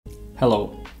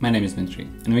Hello, my name is Dmitry,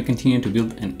 and we continue to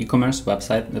build an e-commerce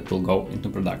website that will go into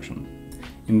production.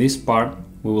 In this part,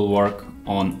 we will work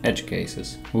on edge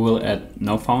cases. We will add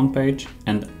no found page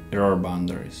and error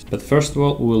boundaries. But first of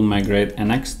all, we will migrate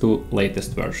Nx to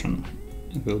latest version.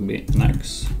 It will be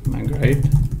Nx migrate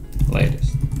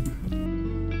latest.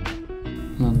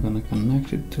 I'm gonna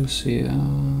connect it to CI.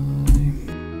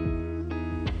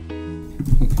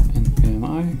 Okay,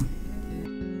 npmi.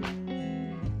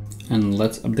 And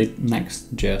let's update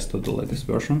NextJS to the latest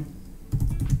version.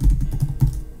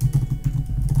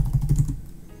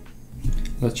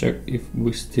 Let's check if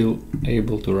we're still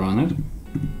able to run it.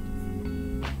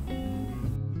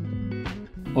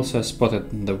 Also, I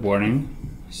spotted the warning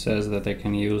says that I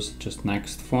can use just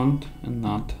Next font and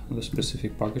not the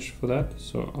specific package for that,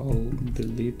 so I'll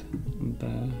delete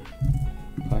the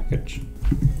package.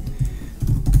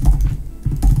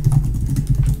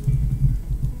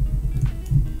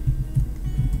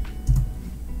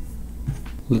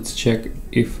 Let's check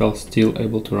if I'm still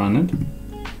able to run it.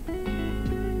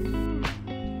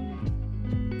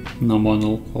 No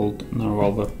model called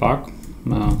Narvolver pack.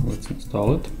 Now let's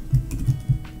install it.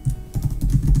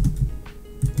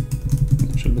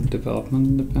 It should be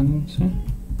development dependency.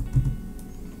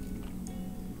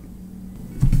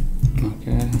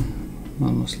 Okay,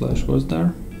 one slash was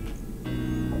there.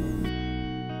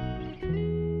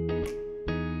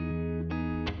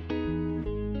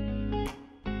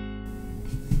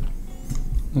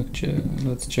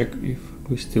 Let's check if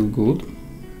we're still good.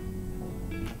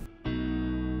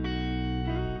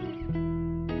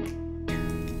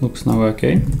 Looks now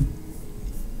okay.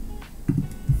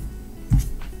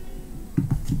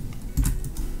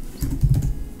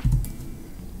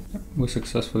 We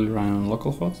successfully ran on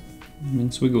localhost.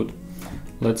 Means we're good.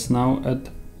 Let's now add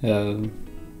a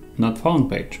not found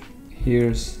page.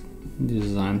 Here's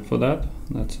design for that.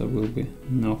 That will be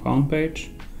no found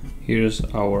page. Here's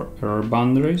our error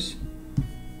boundaries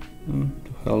to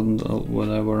handle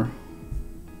whatever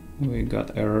we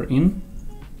got error in.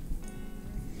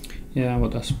 Yeah,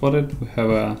 what I spotted, we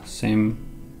have a same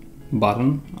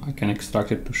button. I can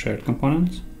extract it to shared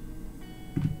components.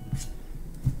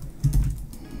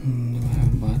 And we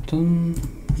have a button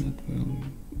that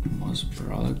was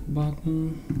product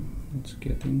button. Let's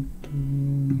get into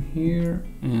here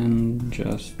and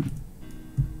just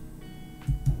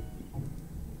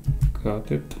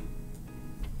cut it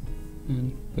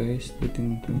and paste it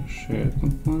into shared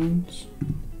components.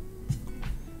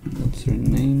 Let's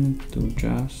rename it to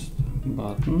just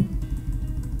button,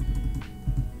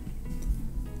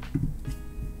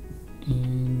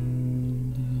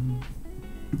 and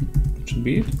that should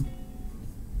be it.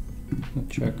 Let's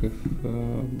check if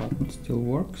button still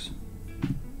works.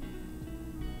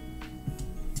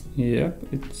 Yep,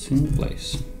 it's in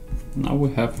place. Now we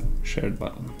have shared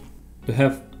button. To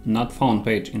have not found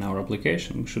page in our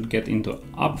application, we should get into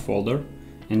app folder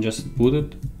and just put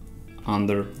it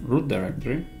under root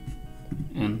directory,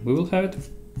 and we will have it.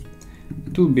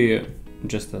 It will be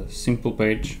just a simple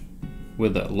page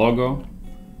with a logo,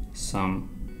 some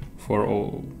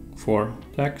 404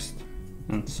 text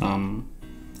and some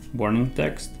warning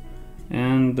text,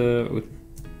 and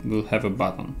we'll have a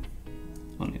button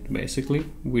on it basically,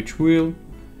 which will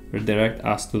redirect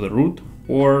us to the root,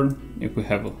 or if we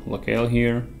have a locale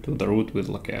here, to the root with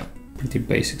locale. Pretty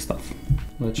basic stuff.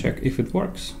 Let's check if it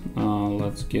works.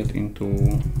 Let's get into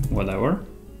whatever.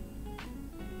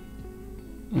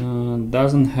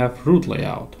 Doesn't have root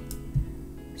layout.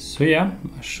 So yeah,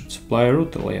 I should supply a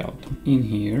root layout. In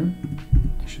here,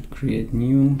 I should create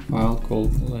new file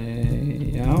called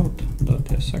layout.tsx.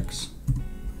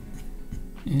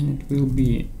 And it will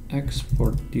be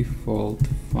export default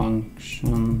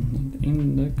function, not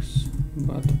index,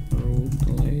 but root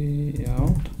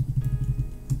layout,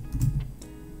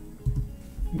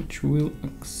 which will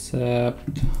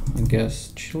accept, I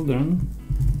guess, children.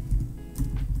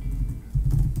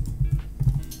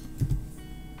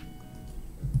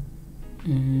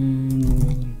 And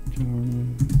we'll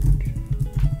return.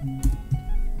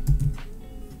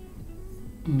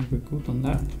 Are we good on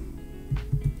that?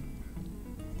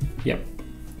 Yep,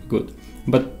 good.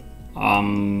 But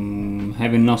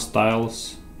having no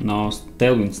styles, no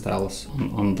tailwind styles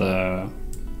on the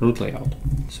root layout.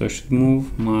 So I should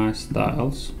move my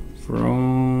styles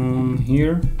from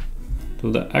here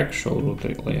to the actual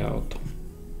root layout.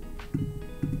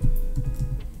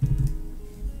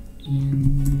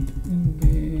 And it will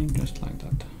be just like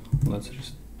that. Let's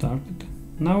restart it.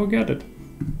 Now we get it.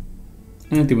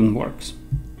 And it even works.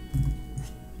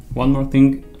 One more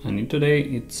thing I need today,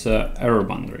 it's error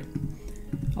boundary.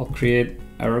 I'll create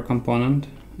error component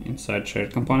inside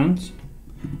shared components,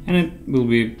 and it will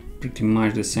be pretty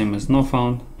much the same as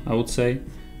noFound, I would say.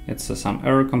 It's some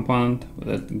error component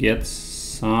that gets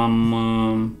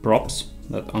some props,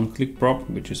 that onClick prop,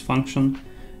 which is function,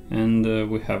 and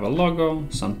we have a logo,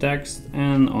 some text,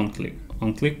 and onClick.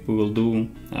 OnClick we will do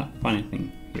a funny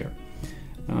thing here.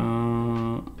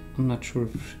 I'm not sure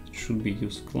if it should be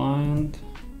use client.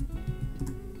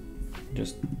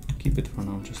 Just keep it for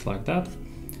now, just like that.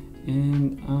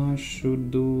 And I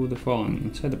should do the following.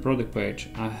 Inside the product page,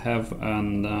 I have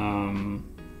an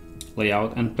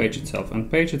layout and page itself. And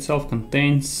page itself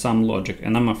contains some logic,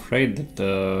 and I'm afraid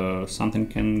that something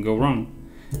can go wrong.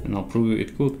 And I'll prove you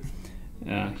it could.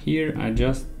 Here I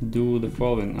just do the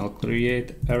following. I'll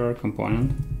create error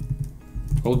component,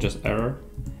 called just error.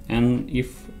 And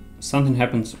if something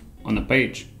happens on a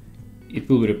page, it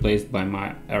will be replaced by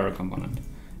my error component.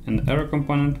 And the error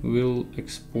component will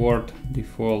export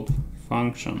default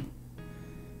function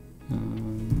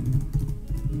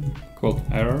called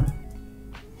error.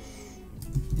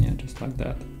 Yeah, just like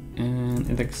that. And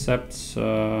it accepts,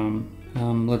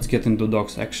 let's get into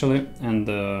docs actually, and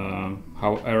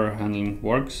how error handling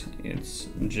works. It's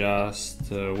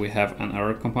just we have an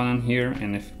error component here,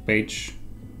 and if page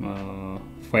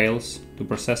fails to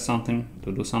process something,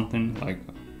 to do something like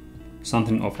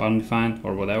something of undefined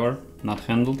or whatever, not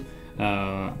handled,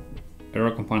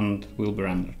 error component will be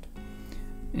rendered.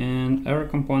 And error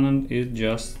component is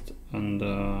just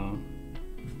a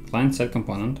client-side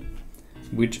component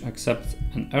which accepts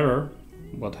an error,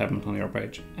 what happened on your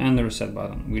page, and the reset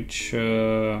button, which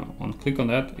on click on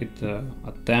that, it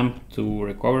attempt to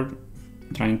recover,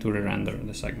 trying to re-render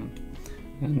the segment.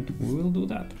 And we will do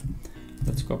that.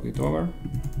 Let's copy it over,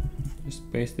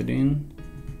 just paste it in,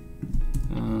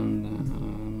 and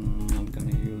I'm not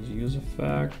gonna use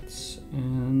effects,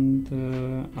 and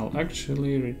I'll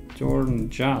actually return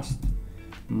just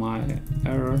my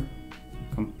error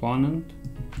component,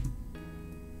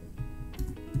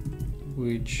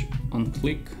 which on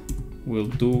click will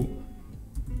do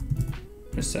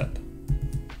reset.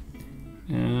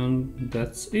 And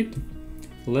that's it.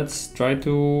 Let's try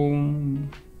to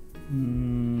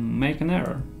make an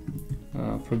error.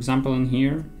 For example, in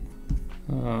here,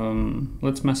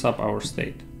 let's mess up our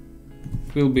state.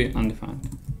 It will be undefined,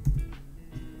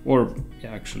 or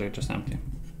yeah, actually just empty.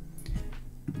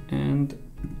 And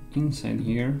inside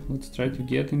here, let's try to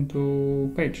get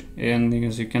into page. And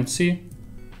as you can see,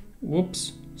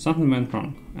 whoops, something went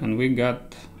wrong, and we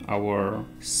got our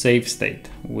save state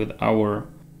with our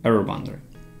error boundary.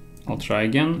 I'll try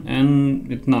again,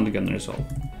 and it's not gonna resolve.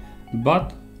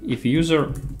 But if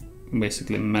user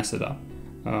basically mess it up,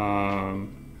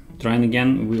 trying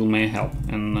again may help.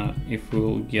 And if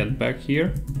we'll get back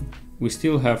here, we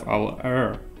still have our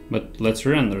error, but let's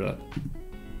render that.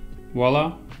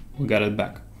 Voila, we got it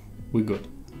back. We're good.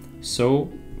 So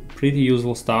pretty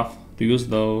useful stuff to use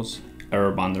those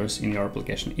error boundaries in your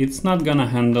application. It's not gonna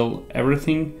handle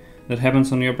everything that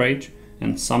happens on your page,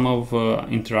 and some of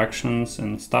interactions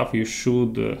and stuff you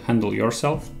should handle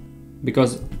yourself,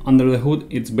 because under the hood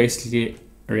it's basically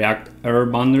React error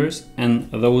boundaries, and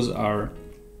those are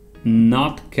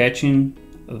not catching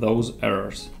those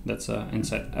errors. That's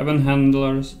inside event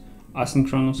handlers,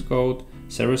 asynchronous code,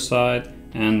 server side,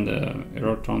 and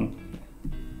error tone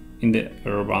in the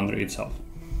error boundary itself.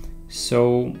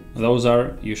 So those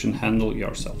are you should handle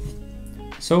yourself.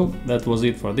 So that was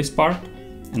it for this part,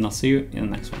 and I'll see you in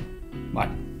the next one.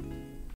 Bye.